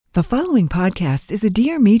The following podcast is a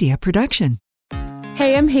Dear Media production.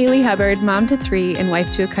 Hey, I'm Haley Hubbard, mom to 3 and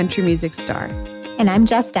wife to a country music star. And I'm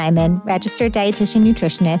Jess Diamond, registered dietitian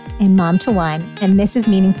nutritionist and mom to 1, and this is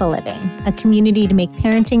Meaningful Living, a community to make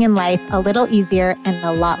parenting and life a little easier and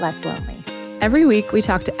a lot less lonely. Every week, we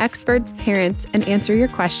talk to experts, parents, and answer your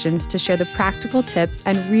questions to share the practical tips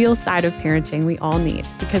and real side of parenting we all need.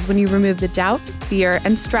 Because when you remove the doubt, fear,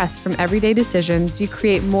 and stress from everyday decisions, you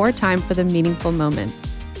create more time for the meaningful moments.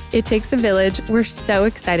 It takes a village. We're so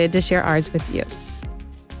excited to share ours with you.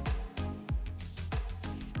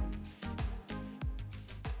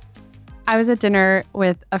 I was at dinner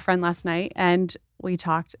with a friend last night and we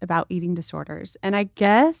talked about eating disorders. And I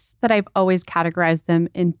guess that I've always categorized them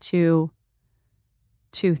into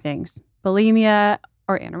two things, bulimia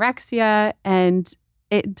or anorexia. And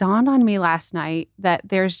it dawned on me last night that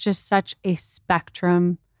there's just such a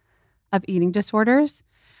spectrum of eating disorders.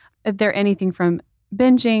 They're anything from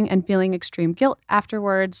binging and feeling extreme guilt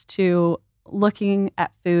afterwards to looking at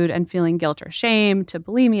food and feeling guilt or shame to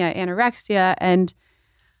bulimia, anorexia, and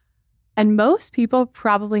most people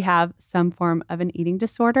probably have some form of an eating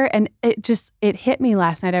disorder. And it hit me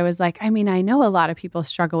last night. I was like, I know a lot of people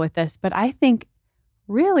struggle with this, but I think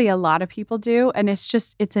really a lot of people do. And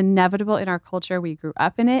it's inevitable in our culture. We grew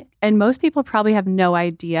up in it. And most people probably have no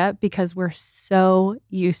idea because we're so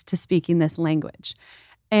used to speaking this language.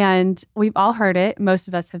 And we've all heard it. Most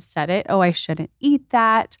of us have said it. Oh, I shouldn't eat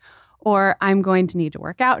that. Or I'm going to need to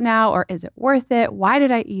work out now. Or is it worth it? Why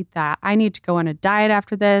did I eat that? I need to go on a diet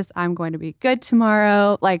after this. I'm going to be good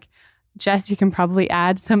tomorrow. Like, Jess, you can probably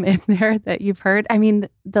add some in there that you've heard.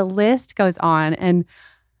 The list goes on. And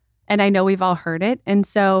I know we've all heard it. And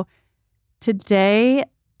so today,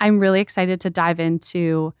 I'm really excited to dive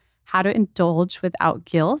into how to indulge without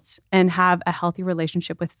guilt and have a healthy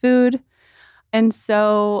relationship with food. And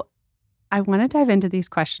so I want to dive into these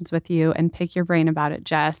questions with you and pick your brain about it,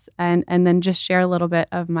 Jess, and then just share a little bit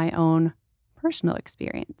of my own personal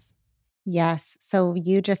experience. Yes. So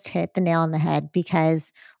you just hit the nail on the head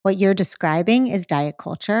because what you're describing is diet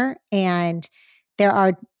culture. And there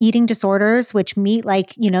are eating disorders which meet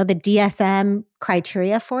the DSM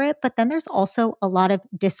criteria for it. But then there's also a lot of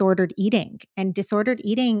disordered eating. And disordered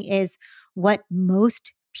eating is what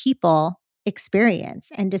most people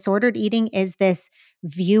experience. And disordered eating is this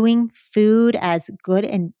viewing food as good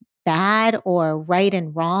and bad or right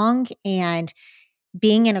and wrong, and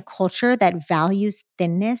being in a culture that values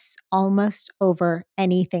thinness almost over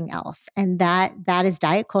anything else. And that is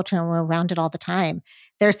diet culture, and we're around it all the time.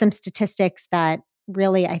 There are some statistics that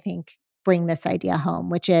really, I think, bring this idea home,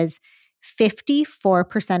 which is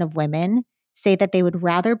 54% of women say that they would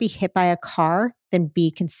rather be hit by a car than be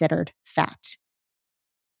considered fat.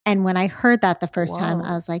 And when I heard that the first time,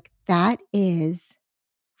 I was like, that is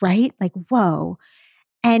right. Like, whoa.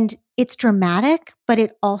 And it's dramatic, but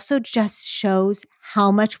it also just shows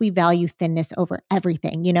how much we value thinness over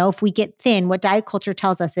everything. If we get thin, what diet culture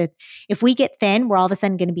tells us is if we get thin, we're all of a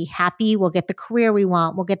sudden going to be happy. We'll get the career we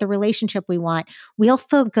want. We'll get the relationship we want. We'll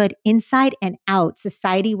feel good inside and out.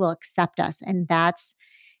 Society will accept us. And that's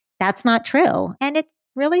not true. And it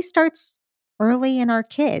really starts early in our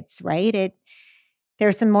kids, right?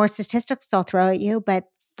 There's some more statistics I'll throw at you, but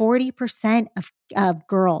 40% of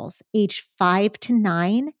girls age 5 to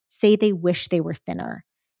 9 say they wish they were thinner.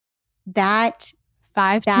 5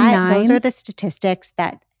 to 9? Those are the statistics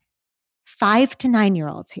that 5 to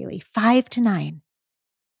 9-year-olds, Haley, 5 to 9,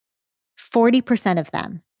 40% of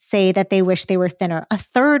them say that they wish they were thinner. A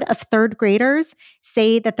third of third graders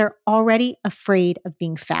say that they're already afraid of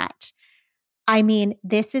being fat.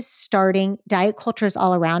 This is starting. Diet culture is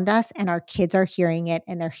all around us, and our kids are hearing it,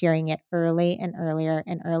 and they're hearing it early and earlier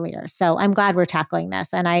and earlier. So I'm glad we're tackling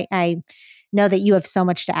this. And I know that you have so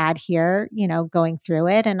much to add here, going through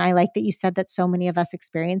it. And I like that you said that so many of us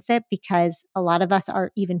experience it because a lot of us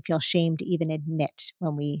feel shame to even admit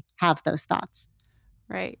when we have those thoughts.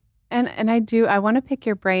 Right. And I want to pick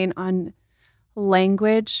your brain on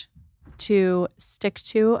language to stick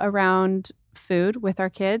to around food with our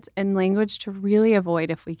kids and language to really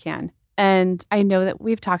avoid if we can. And I know that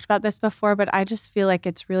we've talked about this before, but I just feel like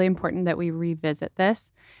it's really important that we revisit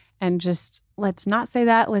this and just let's not say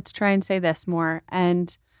that. Let's try and say this more.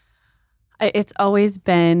 And it's always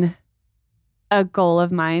been a goal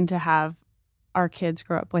of mine to have our kids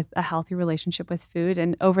grow up with a healthy relationship with food.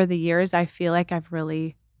 And over the years, I feel like I've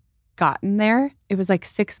really gotten there. It was like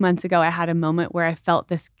 6 months ago, I had a moment where I felt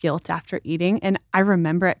this guilt after eating. And I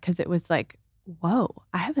remember it because it was like, whoa,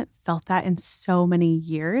 I haven't felt that in so many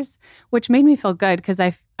years, which made me feel good because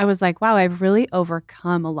I was like, wow, I've really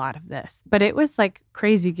overcome a lot of this. But it was like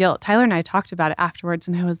crazy guilt. Tyler and I talked about it afterwards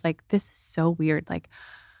and I was like, this is so weird. Like,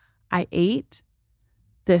 I ate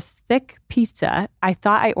this thick pizza. I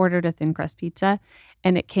thought I ordered a thin crust pizza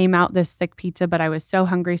and it came out this thick pizza, but I was so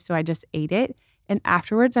hungry, so I just ate it. And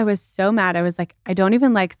afterwards, I was so mad. I was like, I don't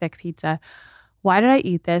even like thick pizza. Why did I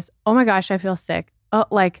eat this? Oh my gosh, I feel sick. Oh,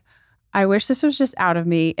 like, I wish this was just out of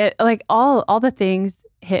me. It, like all the things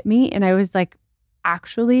hit me, and I was like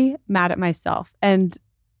actually mad at myself. And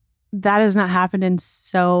that has not happened in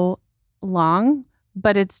so long,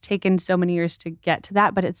 but it's taken so many years to get to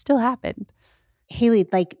that, but it still happened. Haley,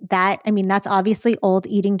 like that, I mean, that's obviously old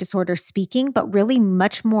eating disorder speaking, but really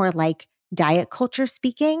much more like diet culture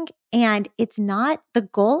speaking. And it's not, the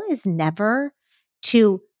goal is never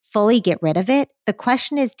to fully get rid of it. The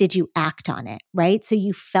question is, did you act on it, right? So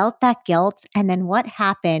you felt that guilt, and then what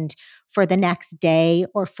happened for the next day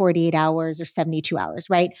or 48 hours or 72 hours,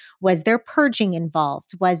 right? Was there purging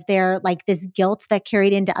involved? Was there like this guilt that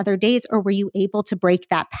carried into other days, or were you able to break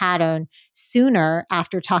that pattern sooner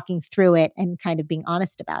after talking through it and kind of being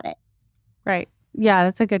honest about it? Right. Yeah,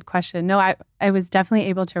 that's a good question. No, I was definitely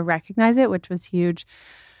able to recognize it, which was huge.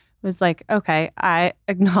 It was like, okay, I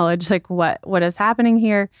acknowledge like what is happening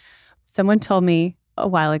here. Someone told me a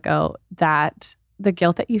while ago that the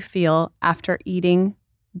guilt that you feel after eating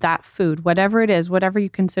that food, whatever it is, whatever you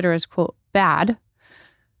consider as quote bad,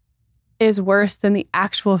 is worse than the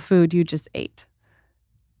actual food you just ate.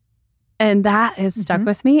 And that has stuck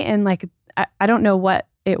with me. And like, I don't know what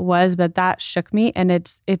it was, but that shook me, and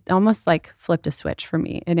it almost like flipped a switch for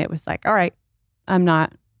me. And it was like, all right, I'm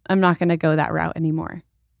not going to go that route anymore.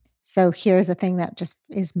 So here's a thing that just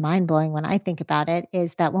is mind-blowing when I think about it,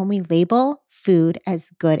 is that when we label food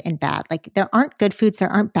as good and bad, like there aren't good foods,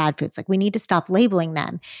 there aren't bad foods. Like we need to stop labeling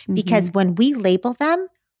them, because when we label them,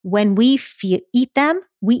 when we eat them,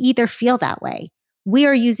 we either feel that way. We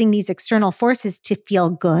are using these external forces to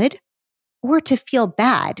feel good or to feel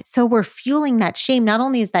bad. So we're fueling that shame. Not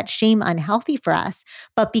only is that shame unhealthy for us,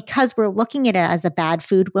 but because we're looking at it as a bad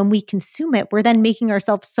food, when we consume it, we're then making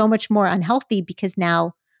ourselves so much more unhealthy, because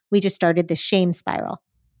now we just started this shame spiral.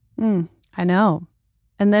 I know.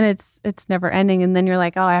 And then it's never ending. And then you're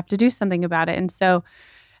like, oh, I have to do something about it. And so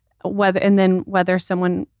whether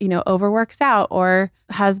someone, overworks out or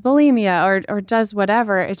has bulimia or does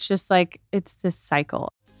whatever, it's just like, it's this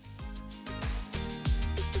cycle.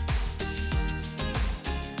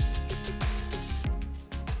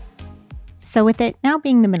 So with it now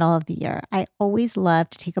being the middle of the year, I always love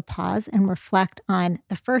to take a pause and reflect on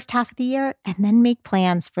the first half of the year and then make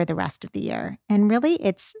plans for the rest of the year. And really,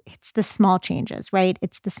 it's the small changes, right?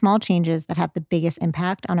 It's the small changes that have the biggest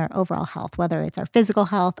impact on our overall health, whether it's our physical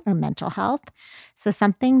health or mental health. So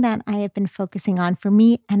something that I have been focusing on for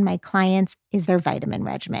me and my clients is their vitamin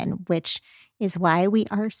regimen, which is why we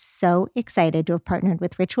are so excited to have partnered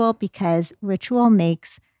with Ritual, because Ritual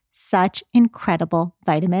makes such incredible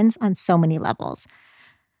vitamins on so many levels.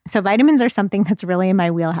 So vitamins are something that's really in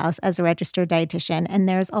my wheelhouse as a registered dietitian, and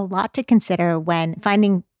there's a lot to consider when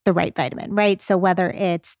finding the right vitamin, right? So whether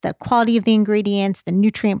it's the quality of the ingredients, the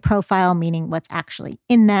nutrient profile, meaning what's actually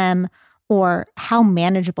in them, or how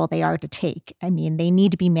manageable they are to take. I mean, they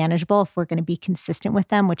need to be manageable if we're going to be consistent with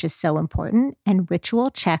them, which is so important. And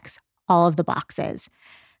Ritual checks all of the boxes.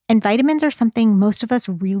 And vitamins are something most of us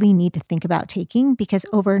really need to think about taking, because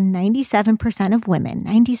over 97% of women,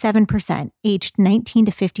 97% aged 19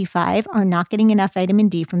 to 55 are not getting enough vitamin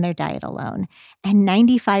D from their diet alone. And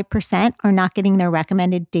 95% are not getting their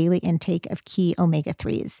recommended daily intake of key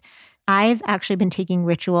omega-3s. I've actually been taking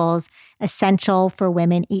Ritual's Essential for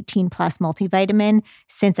Women 18 Plus multivitamin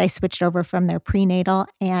since I switched over from their prenatal.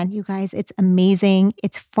 And you guys, it's amazing.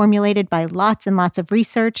 It's formulated by lots and lots of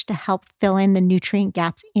research to help fill in the nutrient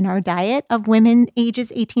gaps in our diet of women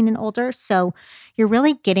ages 18 and older. So you're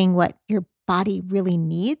really getting what your body really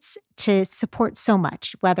needs to support so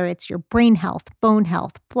much, whether it's your brain health, bone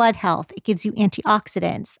health, blood health. It gives you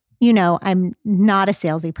antioxidants. You know, I'm not a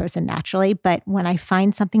salesy person naturally, but when I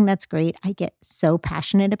find something that's great, I get so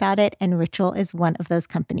passionate about it, and Ritual is one of those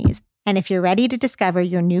companies. And if you're ready to discover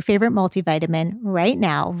your new favorite multivitamin right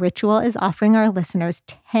now, Ritual is offering our listeners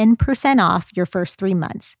 10% off your first 3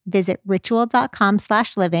 months. Visit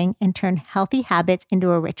ritual.com/living and turn healthy habits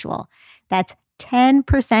into a ritual. That's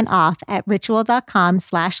 10% off at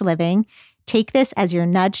ritual.com/living. Take this as your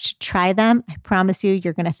nudge to try them. I promise you,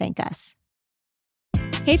 you're going to thank us.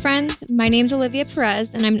 Hey friends, my name's Olivia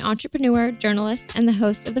Perez, and I'm an entrepreneur, journalist, and the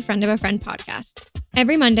host of the Friend of a Friend podcast.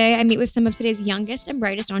 Every Monday, I meet with some of today's youngest and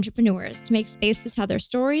brightest entrepreneurs to make space to tell their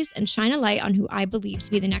stories and shine a light on who I believe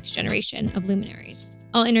to be the next generation of luminaries.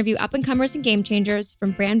 I'll interview up-and-comers and game changers,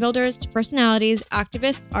 from brand builders to personalities,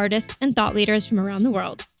 activists, artists, and thought leaders from around the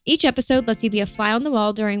world. Each episode lets you be a fly on the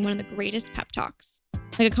wall during one of the greatest pep talks.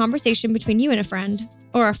 like a conversation between you and a friend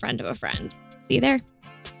or a friend of a friend. See you there.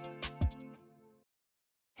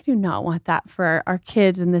 I do not want that for our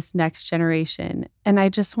kids in this next generation. And I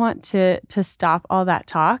just want to stop all that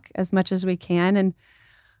talk as much as we can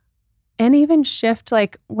and even shift,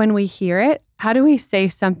 like, when we hear it, how do we say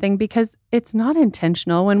something? Because it's not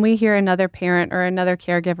intentional. When we hear another parent or another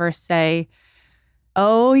caregiver say,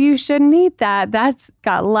 oh, you shouldn't eat that, that's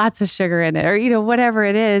got lots of sugar in it, or, whatever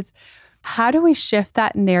it is, how do we shift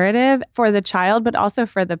that narrative for the child, but also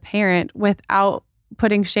for the parent without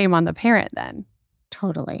putting shame on the parent then?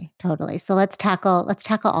 Totally. So let's tackle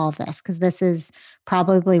all of this, because this is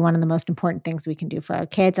probably one of the most important things we can do for our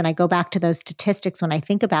kids. And I go back to those statistics when I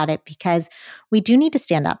think about it, because we do need to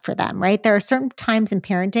stand up for them, right? There are certain times in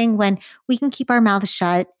parenting when we can keep our mouths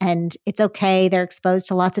shut and it's okay. They're exposed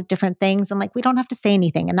to lots of different things, and like, we don't have to say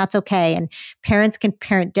anything, and that's okay. And parents can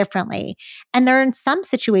parent differently. And there are some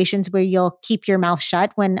situations where you'll keep your mouth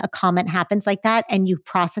shut when a comment happens like that and you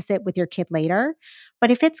process it with your kid later. But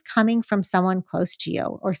if it's coming from someone close to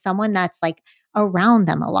you or someone that's like around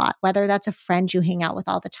them a lot, whether that's a friend you hang out with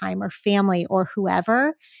all the time or family or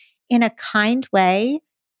whoever, in a kind way,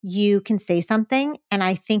 you can say something. And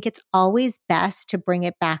I think it's always best to bring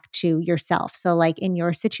it back to yourself. So like in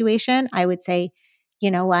your situation, I would say, you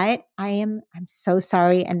know what? I'm so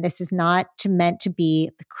sorry. And this is not meant to be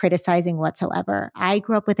criticizing whatsoever. I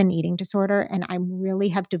grew up with an eating disorder and I really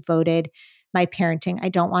have devoted my parenting. I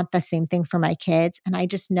don't want the same thing for my kids. And I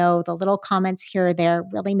just know the little comments here or there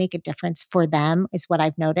really make a difference for them, is what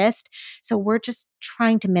I've noticed. So we're just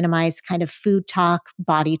trying to minimize kind of food talk,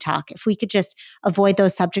 body talk. If we could just avoid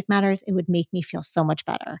those subject matters, it would make me feel so much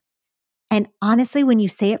better. And honestly, when you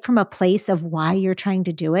say it from a place of why you're trying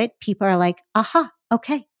to do it, people are like, aha,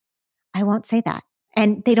 okay, I won't say that.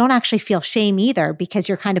 And they don't actually feel shame either, because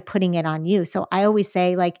you're kind of putting it on you. So I always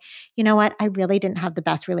say, like, you know what? I really didn't have the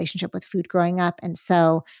best relationship with food growing up. And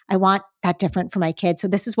so I want that different for my kids. So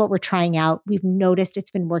this is what we're trying out. We've noticed it's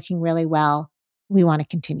been working really well. We want to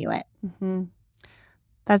continue it. Mm-hmm.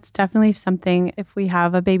 That's definitely something. If we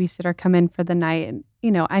have a babysitter come in for the night, and,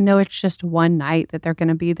 I know it's just one night that they're going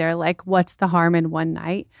to be there. Like, what's the harm in one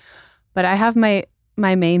night? But I have my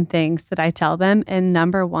main things that I tell them. And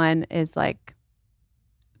number one is like,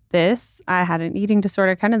 I had an eating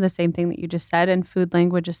disorder, kind of the same thing that you just said. And food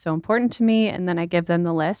language is so important to me. And then I give them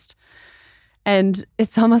the list. And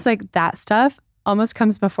it's almost like that stuff almost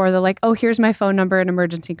comes before the like, oh, here's my phone number and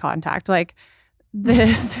emergency contact. Like,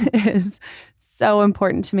 this is so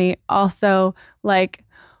important to me. Also, like,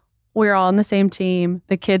 we're all on the same team.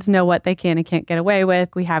 The kids know what they can and can't get away with.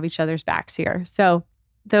 We have each other's backs here. So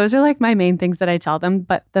those are like my main things that I tell them.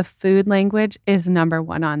 But the food language is number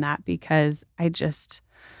one on that, because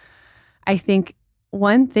I think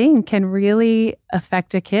one thing can really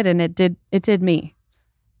affect a kid, and it did me.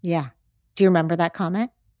 Yeah. Do you remember that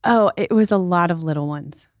comment? Oh, it was a lot of little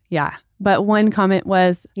ones. Yeah. But one comment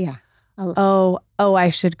was, yeah. Oh,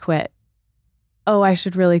 I should quit. Oh, I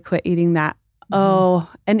should really quit eating that. Mm-hmm. Oh,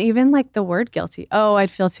 and even like the word guilty. Oh,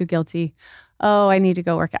 I'd feel too guilty. Oh, I need to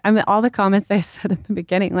go work out. I mean, all the comments I said at the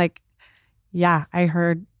beginning, like, yeah, I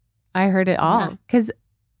heard it all. Because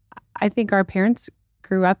I think our parents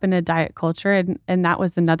grew up in a diet culture, and that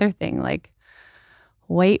was another thing, like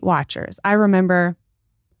Weight Watchers. I remember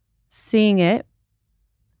seeing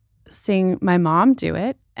my mom do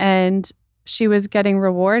it, and she was getting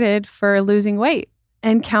rewarded for losing weight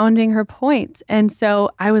and counting her points. And so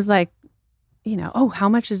I was like, oh, how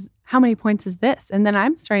many points is this? And then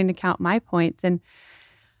I'm starting to count my points, and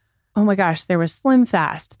oh my gosh, there was Slim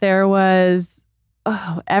Fast. There was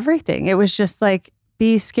everything. It was just like,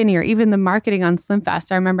 be skinnier. Even the marketing on Slim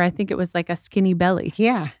Fast, I remember, I think it was like a skinny belly.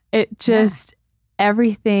 Yeah. It just,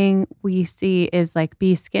 everything we see is like,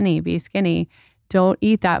 be skinny. Don't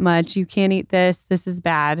eat that much. You can't eat this. This is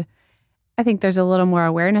bad. I think there's a little more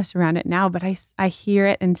awareness around it now, but I hear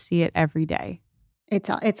it and see it every day.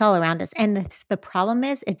 It's all around us. And the problem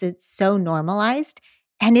is, it's so normalized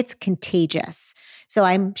and it's contagious. So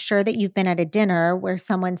I'm sure that you've been at a dinner where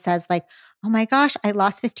someone says like, oh my gosh, I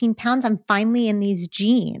lost 15 pounds. I'm finally in these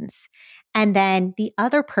jeans. And then the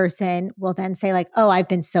other person will then say like, oh, I've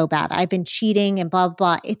been so bad. I've been cheating and blah, blah,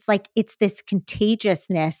 blah. It's like, it's this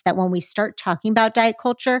contagiousness that when we start talking about diet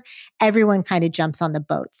culture, everyone kind of jumps on the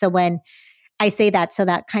boat. So when I say that, so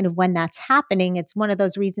that kind of when that's happening, it's one of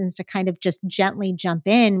those reasons to kind of just gently jump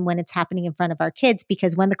in when it's happening in front of our kids,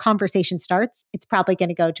 because when the conversation starts, it's probably going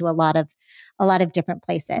to go to a lot of different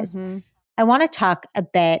places. Mm-hmm. I want to talk a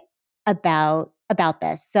bit about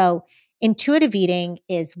this. So intuitive eating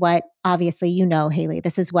is what, obviously, you know, Haley,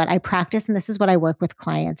 this is what I practice and this is what I work with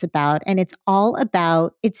clients about. And it's all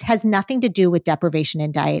about, it has nothing to do with deprivation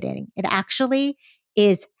and dieting. It actually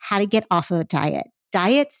is how to get off of a diet.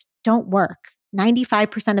 Diets don't work.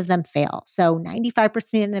 95% of them fail. So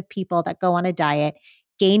 95% of people that go on a diet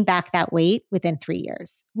gain back that weight within 3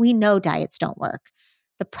 years. We know diets don't work.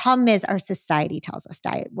 The problem is our society tells us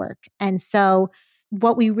diet work. And so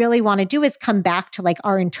what we really want to do is come back to like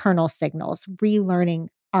our internal signals, relearning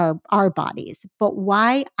our bodies. But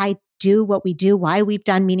why I do what we do, why we've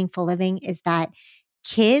done Meaningful Living is that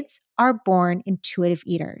kids are born intuitive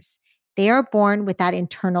eaters. They are born with that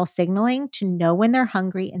internal signaling to know when they're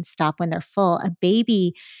hungry and stop when they're full. A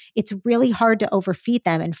baby, it's really hard to overfeed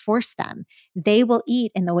them and force them. They will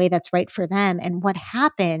eat in the way that's right for them. And what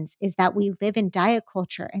happens is that we live in diet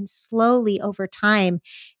culture, and slowly over time,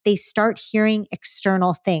 they start hearing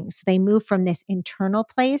external things. So they move from this internal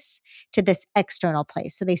place to this external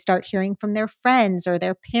place. So they start hearing from their friends or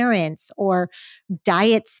their parents or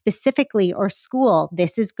diet specifically or school.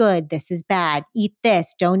 This is good. This is bad. Eat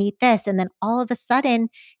this. Don't eat this. And then all of a sudden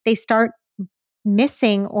they start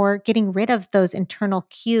missing or getting rid of those internal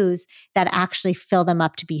cues that actually fill them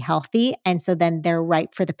up to be healthy. And so then they're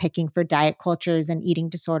ripe for the picking for diet cultures and eating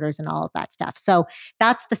disorders and all of that stuff. So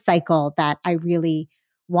that's the cycle that I really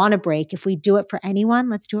want to break. If we do it for anyone,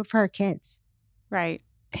 let's do it for our kids. Right.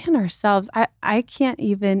 And ourselves. I can't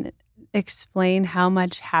even explain how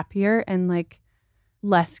much happier and like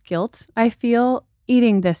less guilt I feel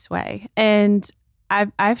eating this way. And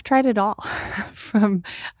I've tried it all from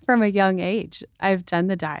a young age. I've done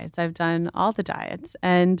the diets. I've done all the diets.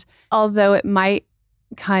 And although it might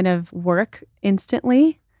kind of work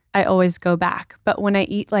instantly, I always go back. But when I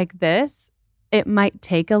eat like this, it might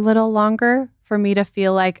take a little longer for me to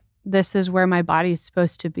feel like this is where my body is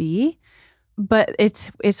supposed to be. But it's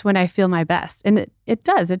when I feel my best. And it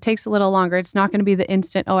does. It takes a little longer. It's not going to be the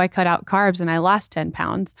instant, oh, I cut out carbs and I lost 10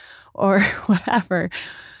 pounds or whatever.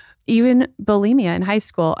 Even bulimia in high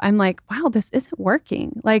school, I'm like, wow, this isn't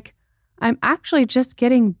working. Like, I'm actually just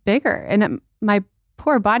getting bigger. And my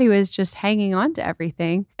poor body was just hanging on to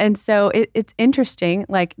everything. And so it's interesting,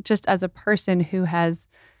 like, just as a person who has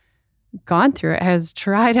gone through it, has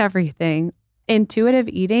tried everything, intuitive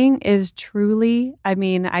eating is truly, I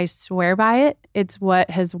mean, I swear by it. It's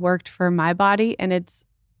what has worked for my body. And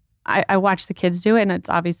I watch the kids do it, and it's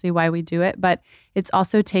obviously why we do it, but it's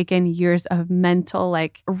also taken years of mental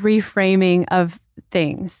like reframing of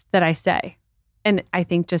things that I say. And I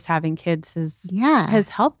think just having kids has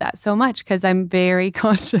helped that so much, because I'm very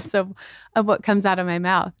conscious of what comes out of my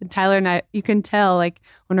mouth. And Tyler and I, you can tell like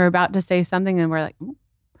when we're about to say something and we're like,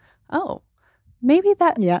 oh, maybe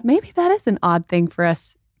that is an odd thing for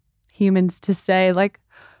us humans to say. Like,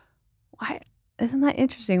 why? Isn't that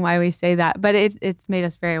interesting why we say that? But it's made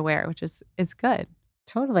us very aware, which is good.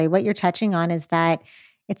 Totally. What you're touching on is that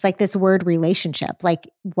it's like this word relationship. Like,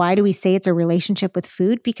 why do we say it's a relationship with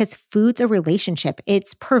food? Because food's a relationship.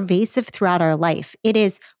 It's pervasive throughout our life. It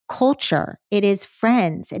is culture. It is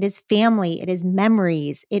friends. It is family. It is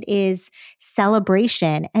memories. It is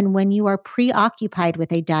celebration. And when you are preoccupied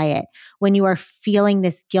with a diet, when you are feeling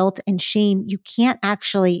this guilt and shame, you can't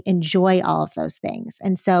actually enjoy all of those things.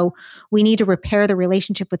 And so we need to repair the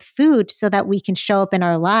relationship with food so that we can show up in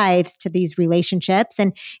our lives to these relationships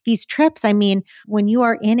and these trips. I mean, when you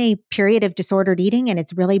are in a period of disordered eating and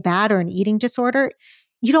it's really bad, or an eating disorder,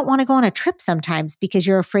 you don't want to go on a trip sometimes because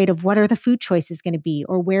you're afraid of what are the food choices going to be,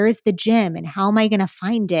 or where is the gym and how am I going to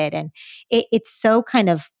find it? And it's so kind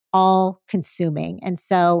of all consuming. And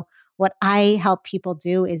so what I help people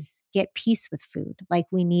do is get peace with food. Like,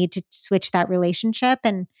 we need to switch that relationship.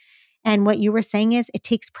 And what you were saying is it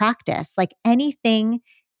takes practice. Like, anything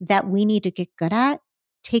that we need to get good at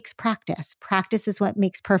takes practice. Practice is what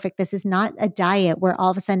makes perfect. This is not a diet where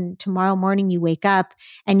all of a sudden tomorrow morning you wake up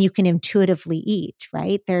and you can intuitively eat,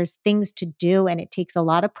 right? There's things to do, and it takes a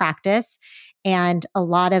lot of practice and a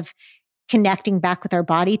lot of connecting back with our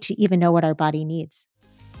body to even know what our body needs.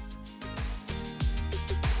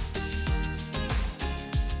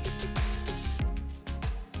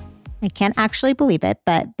 I can't actually believe it,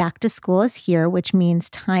 but back to school is here, which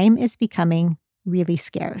means time is becoming really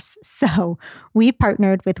scarce. So we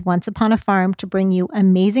partnered with Once Upon a Farm to bring you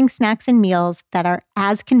amazing snacks and meals that are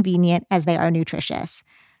as convenient as they are nutritious.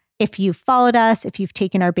 If you've followed us, if you've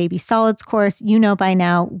taken our baby solids course, you know by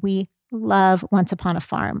now we love Once Upon a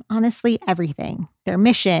Farm. Honestly, everything. Their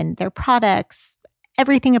mission, their products,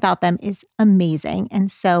 Everything about them is amazing. And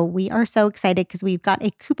so we are so excited because we've got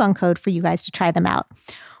a coupon code for you guys to try them out.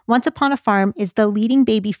 Once Upon a Farm is the leading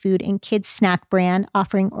baby food and kids snack brand,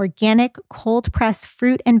 offering organic, cold-pressed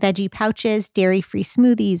fruit and veggie pouches, dairy-free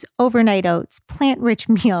smoothies, overnight oats, plant-rich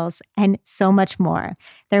meals, and so much more.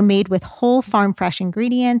 They're made with whole farm-fresh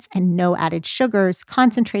ingredients and no added sugars,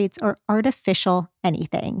 concentrates, or artificial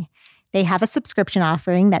anything. They have a subscription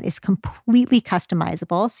offering that is completely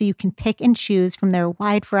customizable, so you can pick and choose from their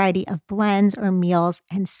wide variety of blends or meals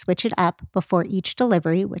and switch it up before each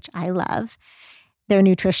delivery, which I love. They're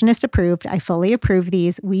nutritionist approved. I fully approve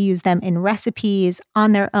these. We use them in recipes,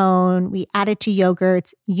 on their own. We add it to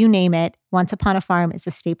yogurts, you name it. Once Upon a Farm is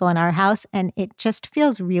a staple in our house, and it just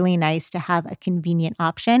feels really nice to have a convenient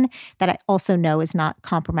option that I also know is not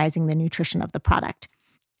compromising the nutrition of the product.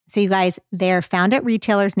 So you guys, they're found at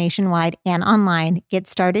retailers nationwide and online. Get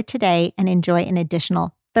started today and enjoy an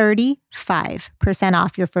additional 35%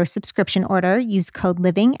 off your first subscription order. Use code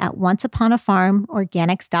LIVING at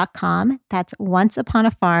onceuponafarmorganics.com. That's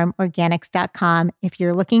onceuponafarmorganics.com. If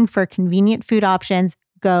you're looking for convenient food options,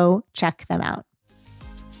 go check them out.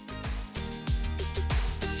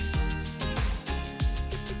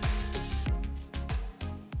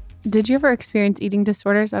 Did you ever experience eating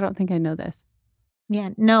disorders? I don't think I know this.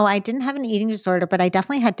 Yeah, no, I didn't have an eating disorder, but I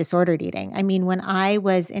definitely had disordered eating. I mean, when I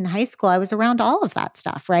was in high school, I was around all of that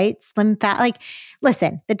stuff, right? Slim fat, like,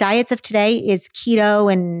 listen, the diets of today is keto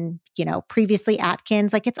and, previously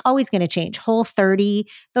Atkins, like it's always going to change. Whole30,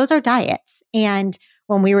 those are diets. And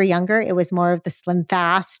when we were younger, it was more of the Slim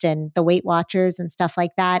Fast and the Weight Watchers and stuff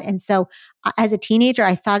like that. And so as a teenager,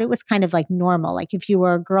 I thought it was kind of like normal. Like if you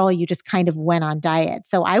were a girl, you just kind of went on diet.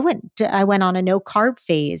 So I went on a no carb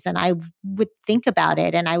phase, and I would think about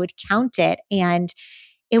it and I would count it, and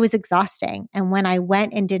it was exhausting. And when I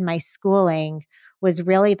went and did my schooling was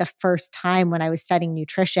really the first time when I was studying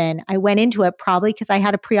nutrition. I went into it probably because I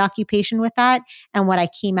had a preoccupation with that. And what I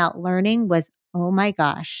came out learning was, oh my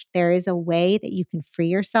gosh, there is a way that you can free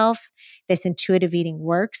yourself. This intuitive eating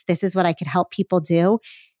works. This is what I could help people do.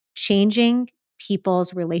 Changing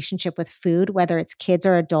people's relationship with food, whether it's kids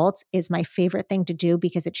or adults, is my favorite thing to do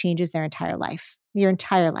because it changes their entire life. Your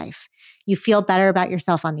entire life. You feel better about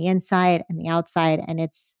yourself on the inside and the outside, and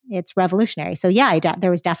it's revolutionary. So yeah,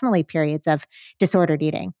 there was definitely periods of disordered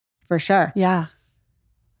eating, for sure. Yeah.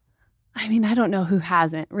 I mean, I don't know who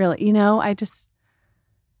hasn't really,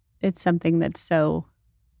 it's something that's so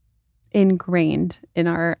ingrained in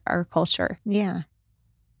our culture. Yeah.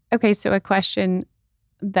 Okay, so a question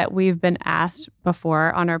that we've been asked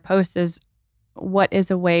before on our posts is,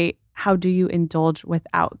 how do you indulge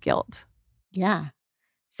without guilt? Yeah.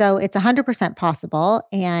 So it's 100% possible,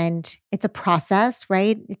 and it's a process,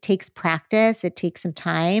 right? It takes practice. It takes some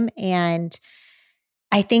time. And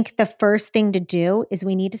I think the first thing to do is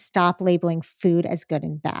we need to stop labeling food as good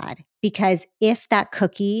and bad, because if that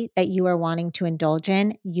cookie that you are wanting to indulge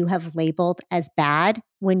in, you have labeled as bad,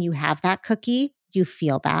 when you have that cookie, you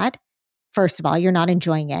feel bad. First of all, you're not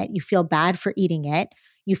enjoying it. You feel bad for eating it.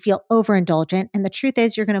 You feel overindulgent. And the truth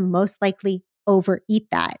is you're going to most likely overeat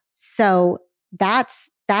that. So that's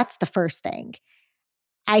the first thing.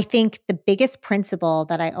 I think the biggest principle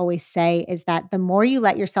that I always say is that the more you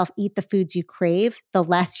let yourself eat the foods you crave, the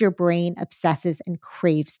less your brain obsesses and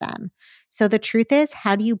craves them. So the truth is,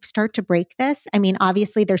 how do you start to break this? I mean,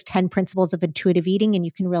 obviously there's 10 principles of intuitive eating and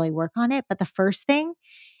you can really work on it. But the first thing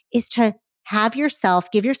is to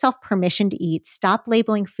give yourself permission to eat, stop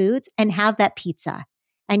labeling foods, and have that pizza.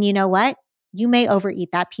 And you know what? You may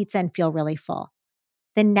overeat that pizza and feel really full.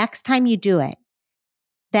 The next time you do it,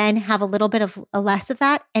 then have a little bit of less of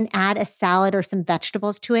that and add a salad or some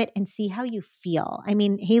vegetables to it and see how you feel. I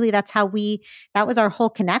mean, Haley, that was our whole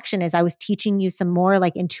connection, is I was teaching you some more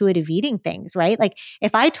like intuitive eating things, right? Like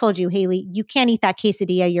if I told you, Haley, you can't eat that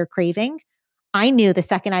quesadilla you're craving, I knew the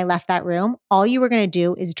second I left that room, all you were going to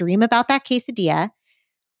do is dream about that quesadilla,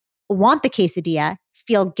 want the quesadilla,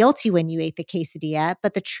 feel guilty when you ate the quesadilla.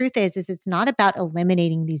 But the truth is it's not about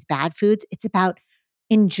eliminating these bad foods. It's about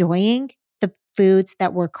enjoying the foods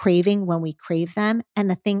that we're craving when we crave them. And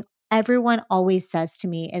the thing everyone always says to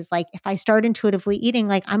me is like, if I start intuitively eating,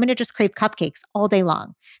 like I'm going to just crave cupcakes all day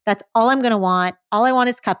long. That's all I'm going to want. All I want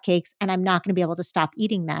is cupcakes, and I'm not going to be able to stop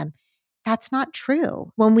eating them. That's not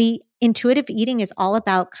true. Intuitive eating is all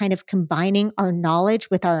about kind of combining our knowledge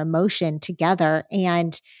with our emotion together.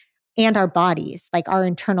 And and our bodies, like our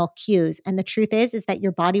internal cues. And the truth is that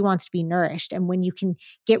your body wants to be nourished. And when you can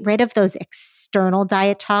get rid of those external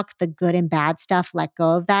diet talk, the good and bad stuff, let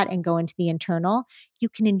go of that and go into the internal, you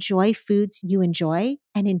can enjoy foods you enjoy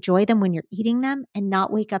and enjoy them when you're eating them and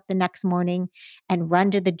not wake up the next morning and run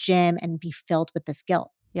to the gym and be filled with this guilt.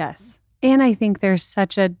 Yes. And I think there's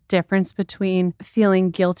such a difference between feeling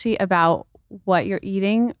guilty about what you're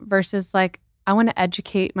eating versus like, I want to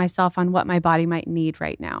educate myself on what my body might need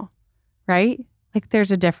right now. Right? Like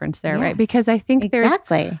there's a difference there, Yes, right? Because I think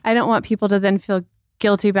I don't want people to then feel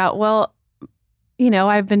guilty about, well,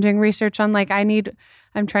 I've been doing research on like,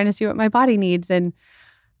 I'm trying to see what my body needs. And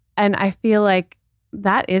I feel like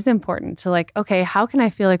that is important to like, okay, how can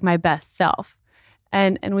I feel like my best self?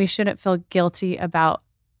 And we shouldn't feel guilty about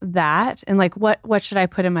that. And like, what should I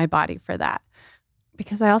put in my body for that?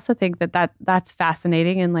 Because I also think that's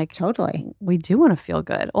fascinating. And like, totally, we do want to feel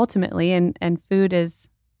good ultimately. And food is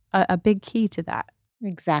a big key to that.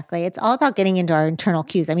 Exactly. It's all about getting into our internal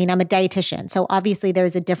cues. I mean, I'm a dietitian, so obviously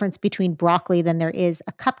there's a difference between broccoli than there is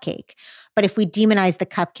a cupcake. But if we demonize the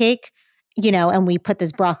cupcake, and we put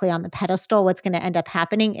this broccoli on the pedestal, what's going to end up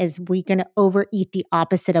happening is we're going to overeat the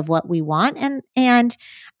opposite of what we want. And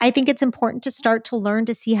I think it's important to start to learn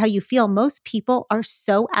to see how you feel. Most people are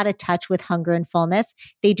so out of touch with hunger and fullness.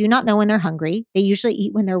 They do not know when they're hungry. They usually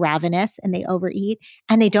eat when they're ravenous and they overeat,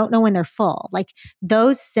 and they don't know when they're full. Like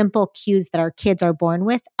those simple cues that our kids are born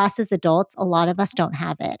with, us as adults, a lot of us don't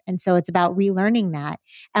have it. And so it's about relearning that.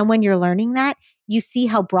 And when you're learning that, you see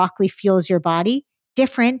how broccoli fuels your body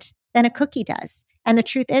different than a cookie does. And the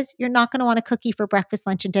truth is, you're not going to want a cookie for breakfast,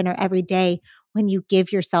 lunch, and dinner every day when you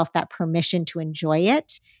give yourself that permission to enjoy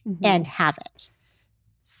it and have it.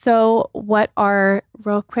 So what are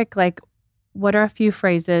a few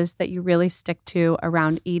phrases that you really stick to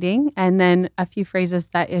around eating? And then a few phrases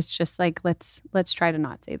that it's just like, let's try to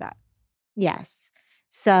not say that. Yes.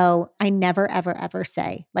 So I never, ever, ever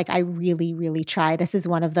say, like, I really, really try. This is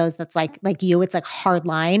one of those that's like you, it's like hard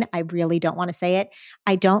line. I really don't want to say it.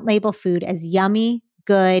 I don't label food as yummy,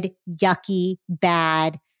 good, yucky,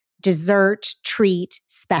 bad, dessert, treat,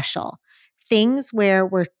 special. Things where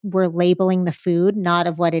we're labeling the food, not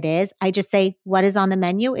of what it is. I just say, what is on the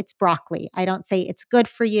menu? It's broccoli. I don't say it's good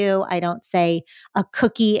for you. I don't say a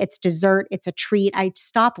cookie, it's dessert, it's a treat. I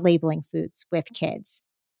stop labeling foods with kids.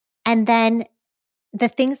 And then the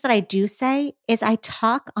things that I do say is I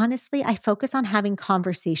focus on having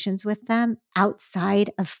conversations with them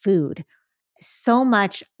outside of food. So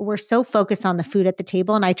much, we're so focused on the food at the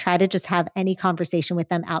table, and I try to just have any conversation with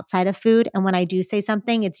them outside of food. And when I do say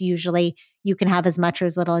something, it's usually you can have as much or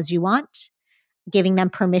as little as you want, giving them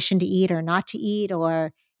permission to eat or not to eat,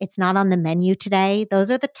 or it's not on the menu today. Those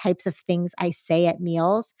are the types of things I say at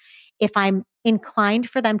meals. If I'm inclined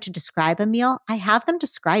for them to describe a meal, I have them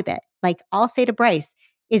describe it. Like I'll say to Bryce,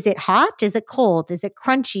 is it hot? Is it cold? Is it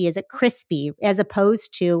crunchy? Is it crispy? As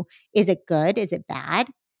opposed to, is it good? Is it bad?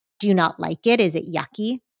 Do you not like it? Is it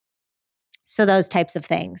yucky? So those types of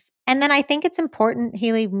things. And then I think it's important,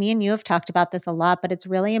 Haley, me and you have talked about this a lot, but it's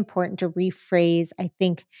really important to rephrase, I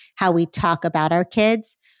think, how we talk about our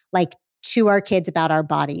kids, like to our kids about our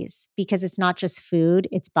bodies, because it's not just food,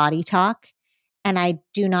 it's body talk. And I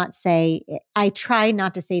try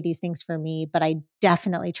not to say these things for me, but I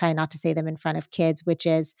definitely try not to say them in front of kids, which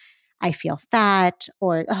is, I feel fat,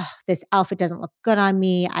 or this outfit doesn't look good on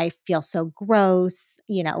me. I feel so gross,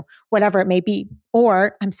 whatever it may be.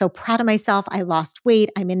 Or I'm so proud of myself. I lost weight.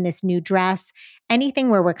 I'm in this new dress. Anything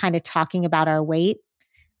where we're kind of talking about our weight,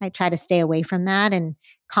 I try to stay away from that and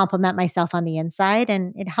compliment myself on the inside.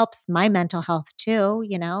 And it helps my mental health too,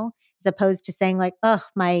 as opposed to saying like,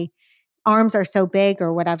 my arms are so big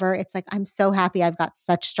or whatever. It's like, I'm so happy I've got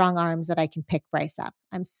such strong arms that I can pick Bryce up.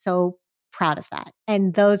 I'm so proud of that.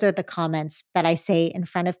 And those are the comments that I say in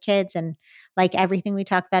front of kids. And like everything we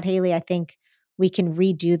talk about, Haley, I think we can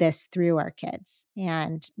redo this through our kids.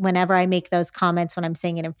 And whenever I make those comments when I'm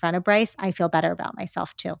saying it in front of Bryce, I feel better about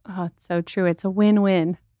myself too. Oh, it's so true. It's a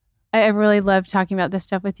win-win. I really love talking about this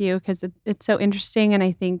stuff with you because it's so interesting. And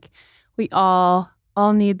I think we all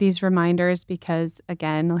need these reminders because,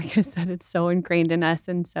 again, like I said, it's so ingrained in us.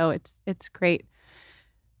 And so it's great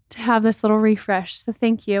to have this little refresh. So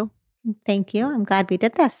thank you. Thank you. I'm glad we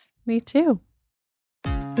did this. Me too.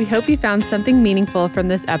 We hope you found something meaningful from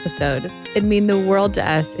this episode. It'd mean the world to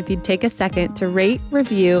us if you'd take a second to rate,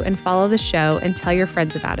 review, and follow the show and tell your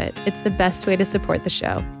friends about it. It's the best way to support the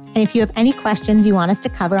show. And if you have any questions you want us to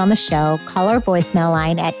cover on the show, call our voicemail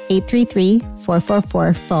line at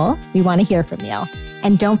 833-444-FULL. We want to hear from you.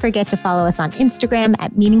 And don't forget to follow us on Instagram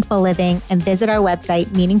at Meaningful Living and visit our website,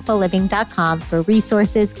 meaningfulliving.com, for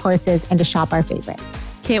resources, courses, and to shop our favorites.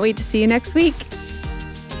 can't wait to see you next week.